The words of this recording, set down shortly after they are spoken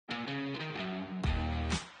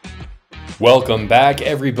Welcome back,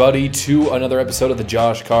 everybody, to another episode of the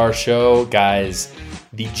Josh Carr Show. Guys,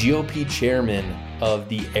 the GOP chairman of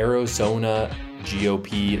the Arizona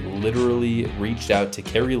GOP literally reached out to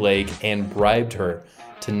Kari Lake and bribed her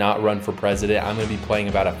to not run for president. I'm going to be playing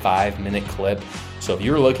about a 5-minute clip. So if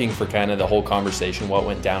you're looking for kind of the whole conversation, what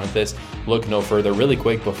went down with this, look no further. Really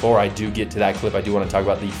quick, before I do get to that clip, I do want to talk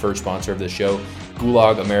about the first sponsor of the show,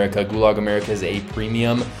 Gulag America. Gulag America is a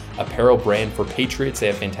premium apparel brand for patriots. They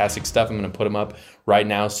have fantastic stuff. I'm going to put them up right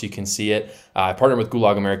now so you can see it. I partner with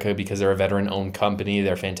Gulag America because they're a veteran-owned company.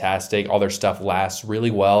 They're fantastic. All their stuff lasts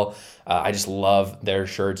really well. I just love their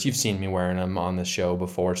shirts. You've seen me wearing them on the show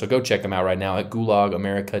before, so go check them out right now at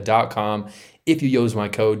gulagamerica.com. If you use my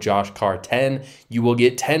code JoshCarr10, you will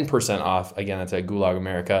get 10% off. Again, that's at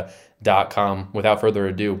gulagamerica.com. Without further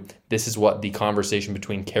ado, this is what the conversation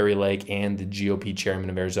between Kari Lake and the GOP chairman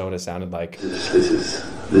of Arizona sounded like. This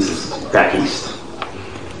is back east.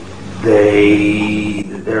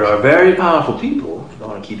 There are very powerful people that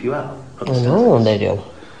want to keep you out. I know they do.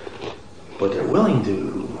 But they're willing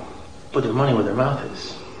to put their money where their mouth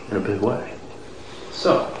is in a big way.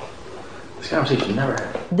 So, this conversation never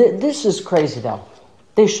happened. This is crazy, though.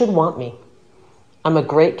 They should want me. I'm a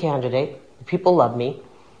great candidate. People love me.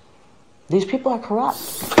 These people are corrupt.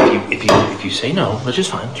 If you say no, which is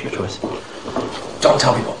fine, it's your choice. Don't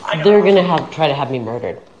tell people. They're gonna try to have me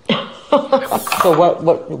murdered. So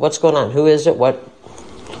what's going on? Who is it? What?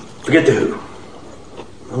 Forget the who.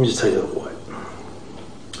 Let me just tell you the what.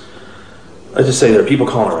 Let's just say there are people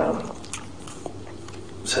calling around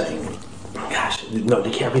saying, "Gosh, no,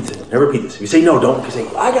 they can't repeat this. Never repeat this." If you say no, don't. If you say,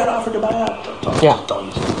 "I got offered to buy out," don't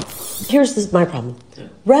use it. Here's my problem.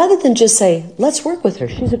 Rather than just say, let's work with her,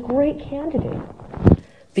 she's a great candidate,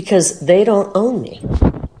 because they don't own me,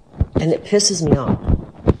 and it pisses me off.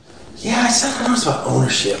 Yeah, I know it's about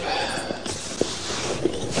ownership.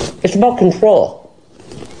 It's about control.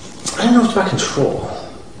 I don't know if it's about control.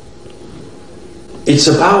 It's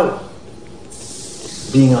about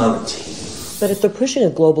being on the team. But if they're pushing a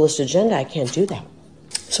globalist agenda, I can't do that.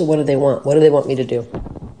 So what do they want? What do they want me to do?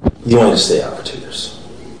 You want to stay out for 2 years.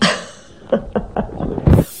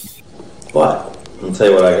 But, I'll tell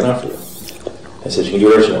you what I can offer you. I said, you can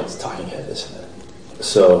do original, it's talking head, this and that.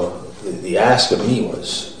 So, the ask of me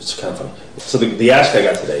was, it's kind of funny. So, the ask I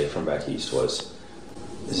got today from back east was,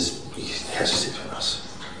 this has to stay between us.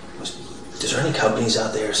 Is there any companies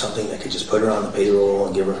out there or something that could just put her on the payroll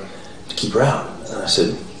and give her, to keep her out? And I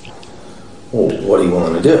said, well, what are you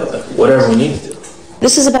willing to do? Like, whatever we need to do.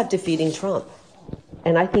 This is about defeating Trump.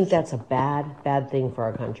 And I think that's a bad thing for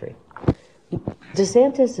our country.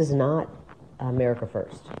 DeSantis is not America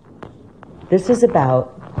first. This is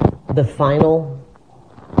about the final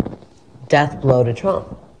death blow to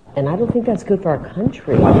Trump. And I don't think that's good for our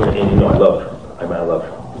country. And you know I love Trump. I love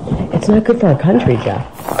Trump. It's not good for our country, Jeff.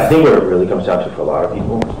 I think what it really comes down to for a lot of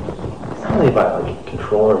people, it's not really about like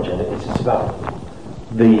control or agenda. It's just about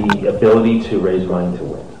the ability to raise money to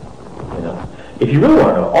win. You know, if you really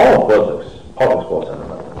want to know, all of politics boils down to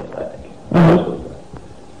money. I think.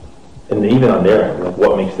 And even on their end, like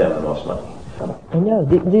what makes them the most money? I know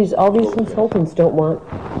all these consultants don't want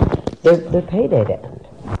their payday to end,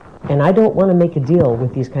 and I don't want to make a deal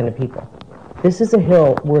with these kind of people. This is a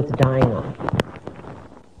hill worth dying on.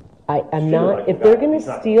 I'm not. If they're going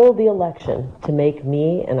to steal the election to make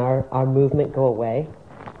me and our movement go away,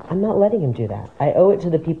 I'm not letting them do that. I owe it to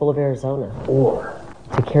the people of Arizona, Or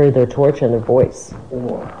to carry their torch and their voice.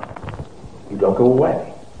 Or you don't go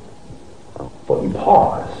away, but you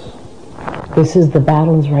pause. This is the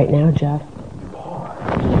battles right now, Jeff. You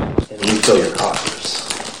pause, and you fill your coffers.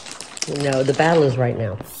 No, the battle is right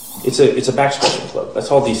now. It's a back scratching club.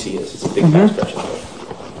 That's all DC is. It's a big back scratching club.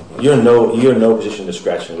 You're in no position to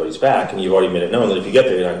scratch anybody's back, and you've already made it known that if you get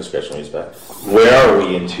there, you're not going to scratch anybody's back. Where are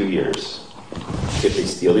we in 2 years if they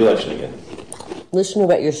steal the election again? Listen to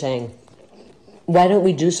what you're saying. Why don't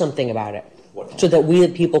we do something about it? So that we the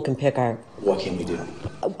people can pick our... What can we do?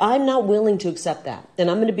 I'm not willing to accept that. Then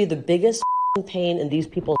I'm going to be the biggest pain in these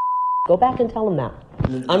people's... Go back and tell them that.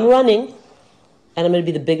 I'm running, and I'm going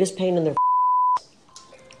to be the biggest pain in their...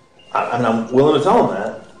 I'm willing to tell them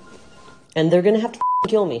that. And they're going to have to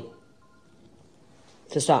kill me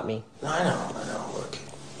to stop me. No, I know. Look.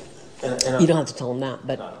 And you don't have to tell them that,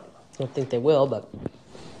 but I don't think they will, but...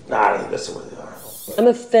 Nah, I don't think that's the way they are. I'm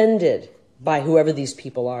offended by whoever these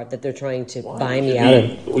people are that they're trying to buy me out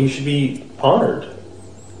of. Well, you should be honored.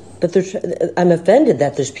 But I'm offended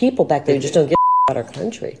that there's people back there who just don't get about our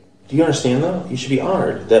country. Do you understand, though? You should be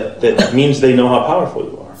honored. That means they know how powerful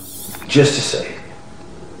you are. Just to say,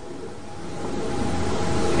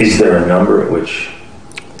 is there a number at which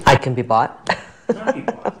I can be bought? not be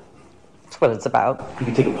bought? what it's about. You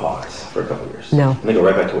can take a pause for a couple of years. No. And then go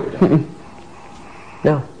right back to what you're doing.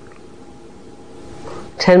 No.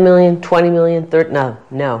 10 million, 20 million, 30,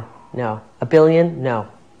 no. A billion, no.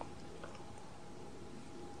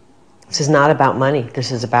 This is not about money.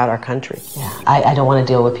 This is about our country. Yeah, I don't want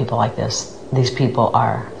to deal with people like this. These people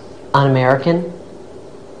are un-American,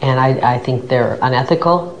 and I think they're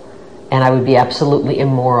unethical, and I would be absolutely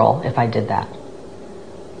immoral if I did that.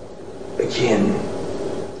 Again.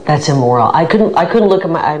 That's immoral. I couldn't look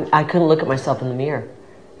at myself in the mirror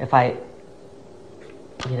if I,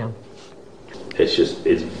 you know.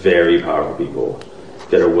 It's very powerful people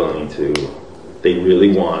that are willing to, they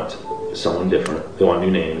really want someone different. They want new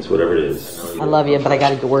names, whatever it is. I love you, but I got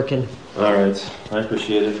to get working. All right. I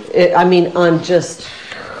appreciate it. I'm just,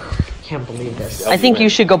 can't believe this. I think you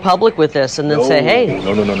should go public with this and then say, hey.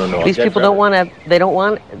 No. These people don't want to, they don't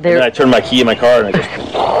want, and then I turn my key in my car and I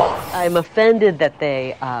just... I'm offended that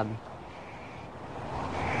they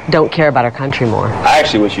don't care about our country more. I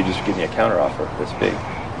actually wish you'd just give me a counteroffer this big.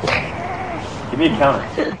 Give me a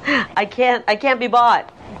counter. I can't be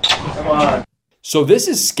bought. Come on. So this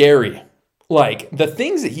is scary. Like, the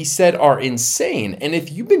things that he said are insane. And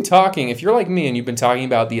if you're like me and you've been talking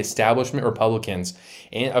about the establishment Republicans,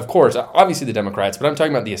 and of course, obviously the Democrats, but I'm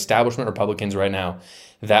talking about the establishment Republicans right now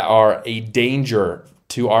that are a danger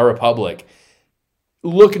to our republic,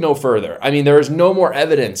 look no further. I mean, there is no more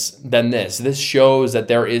evidence than this. This shows that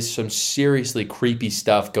there is some seriously creepy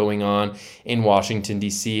stuff going on in Washington,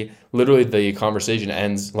 D.C. Literally, the conversation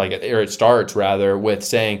it starts with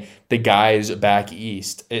saying the guys back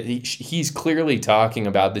east. He's clearly talking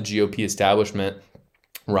about the GOP establishment,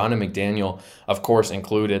 Ronna McDaniel, of course,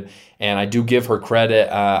 included. And I do give her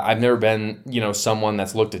credit. I've never been, someone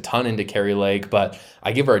that's looked a ton into Kari Lake, but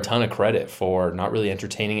I give her a ton of credit for not really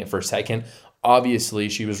entertaining it for a second. Obviously,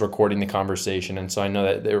 she was recording the conversation, and so I know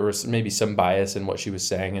that there was maybe some bias in what she was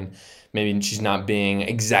saying, and maybe she's not being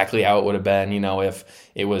exactly how it would have been,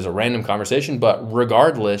 if it was a random conversation. But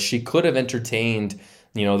regardless, she could have entertained,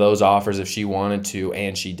 those offers if she wanted to,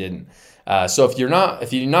 and she didn't. So if you're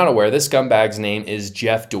not aware, this scumbag's name is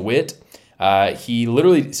Jeff DeWitt. He's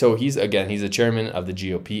the chairman of the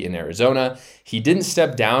GOP in Arizona. He didn't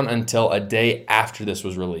step down until a day after this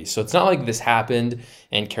was released. So it's not like this happened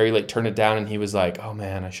and Kari Lake turned it down and he was like, oh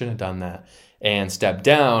man, I shouldn't have done that and stepped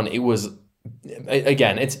down. It was,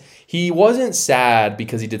 he wasn't sad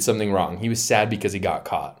because he did something wrong. He was sad because he got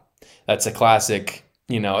caught. That's a classic,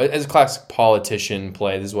 as a classic politician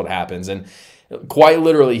play, this is what happens. And quite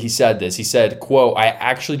literally, he said this. He said, quote, I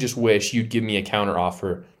actually just wish you'd give me a counter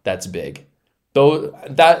offer that's big. Though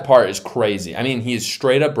that part is crazy. I mean, he is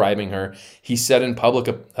straight up bribing her. He said in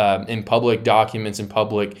public documents, in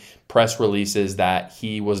public press releases that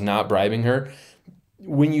he was not bribing her.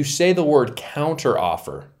 When you say the word counter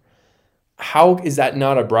offer, how is that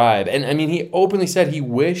not a bribe? And I mean, he openly said he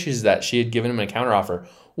wishes that she had given him a counter offer.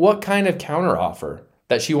 What kind of counter offer?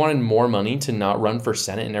 That she wanted more money to not run for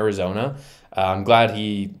Senate in Arizona? I'm glad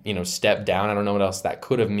he, stepped down. I don't know what else that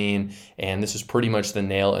could have mean. And this is pretty much the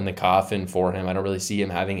nail in the coffin for him. I don't really see him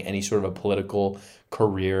having any sort of a political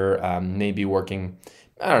career. Maybe working,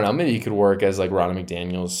 I don't know, maybe he could work as like Ronna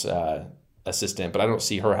McDaniel's assistant, but I don't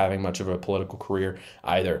see her having much of a political career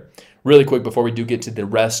either. Really quick, before we do get to the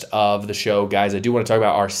rest of the show, guys, I do want to talk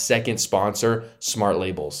about our second sponsor, Smart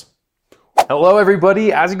Labels. Hello,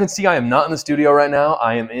 everybody. As you can see, I am not in the studio right now.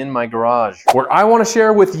 I am in my garage, where I want to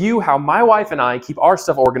share with you how my wife and I keep our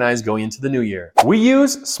stuff organized going into the new year. We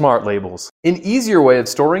use Smart Labels, an easier way of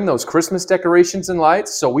storing those Christmas decorations and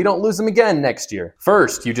lights so we don't lose them again next year.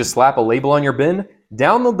 First, you just slap a label on your bin,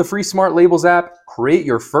 download the free Smart Labels app, create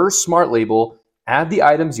your first Smart Label, add the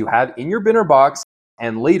items you have in your bin or box,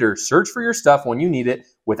 and later search for your stuff when you need it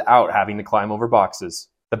without having to climb over boxes.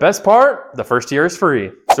 The best part, the first year is free.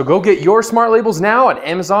 So go get your Smart Labels now at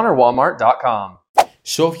Amazon or Walmart.com.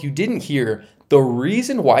 So if you didn't hear, the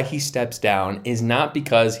reason why he steps down is not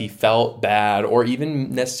because he felt bad or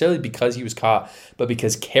even necessarily because he was caught, but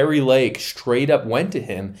because Kari Lake straight up went to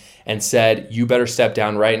him and said, you better step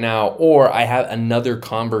down right now, or I have another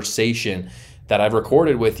conversation that I've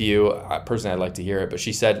recorded with you. Personally, I'd like to hear it, but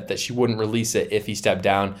she said that she wouldn't release it if he stepped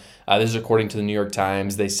down. This is according to the New York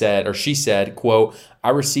Times. She said, quote,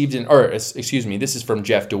 this is from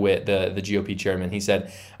Jeff DeWitt, the GOP chairman. He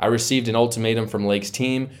said, I received an ultimatum from Lake's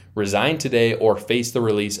team, resign today or face the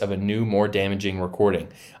release of a new, more damaging recording.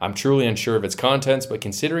 I'm truly unsure of its contents, but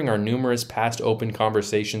considering our numerous past open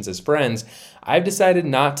conversations as friends, I've decided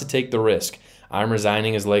not to take the risk. I'm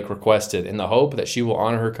resigning as Lake requested in the hope that she will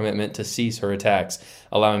honor her commitment to cease her attacks,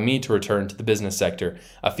 allowing me to return to the business sector,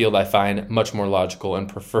 a field I find much more logical and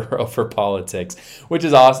prefer over politics, which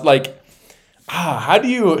is awesome. Like, How do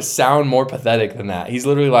you sound more pathetic than that? He's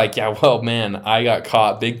literally like, yeah, well, man, I got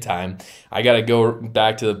caught big time. I got to go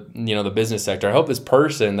back to the business sector. I hope this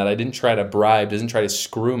person that I didn't try to bribe doesn't try to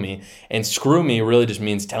screw me. And screw me really just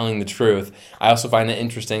means telling the truth. I also find it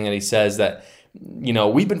interesting that he says that,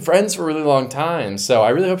 we've been friends for a really long time. So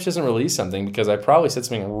I really hope she doesn't release something, because I probably said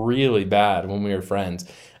something really bad when we were friends.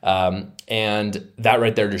 And that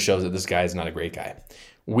right there just shows that this guy is not a great guy.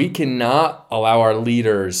 We cannot allow our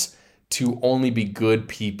leaders to only be good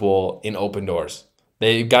people in open doors.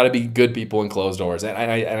 They've got to be good people in closed doors. And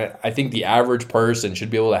I think the average person should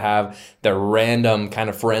be able to have their random kind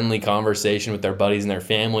of friendly conversation with their buddies and their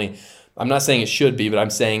family. I'm not saying it should be, but I'm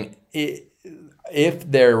saying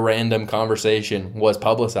if their random conversation was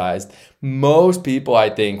publicized, most people, I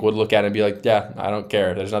think, would look at it and be like, yeah, I don't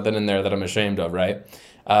care. There's nothing in there that I'm ashamed of, right?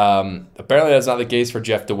 Apparently that's not the case for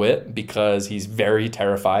Jeff DeWitt, because he's very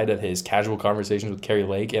terrified of his casual conversations with Kari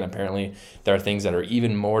Lake, and apparently there are things that are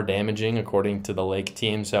even more damaging according to the Lake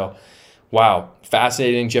team. So wow,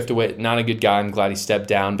 fascinating. Jeff DeWitt, not a good guy. I'm glad he stepped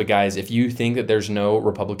down. But guys, if you think that there's no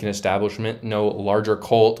Republican establishment, no larger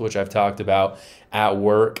cult, which I've talked about, at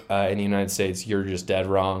work in the United States, you're just dead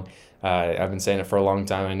wrong. I've been saying it for a long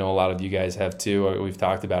time. I know a lot of you guys have too. We've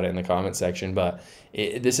talked about it in the comment section, but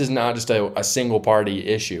this is not just a single party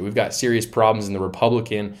issue. We've got serious problems in the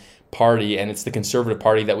Republican Party, and it's the conservative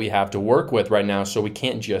party that we have to work with right now. So we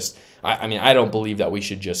can't just, I don't believe that we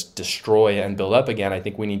should just destroy and build up again. I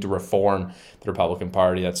think we need to reform the Republican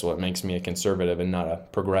Party. That's what makes me a conservative and not a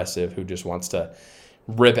progressive who just wants to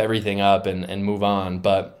rip everything up and move on.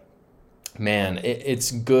 But man, it's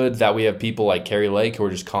good that we have people like Kari Lake who are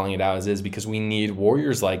just calling it out as is, because we need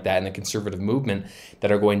warriors like that in the conservative movement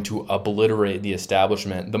that are going to obliterate the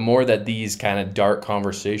establishment. The more that these kind of dark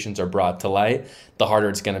conversations are brought to light, the harder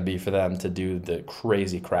it's going to be for them to do the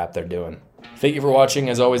crazy crap they're doing. Thank you for watching.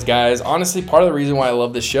 As always, guys, honestly, part of the reason why I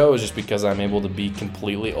love this show is just because I'm able to be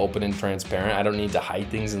completely open and transparent. I don't need to hide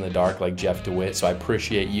things in the dark like Jeff DeWitt, so I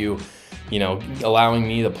appreciate you allowing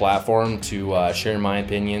me the platform to share my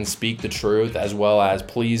opinions, speak the truth, as well as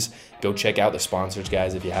please go check out the sponsors,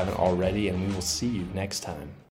 guys, if you haven't already, and we will see you next time.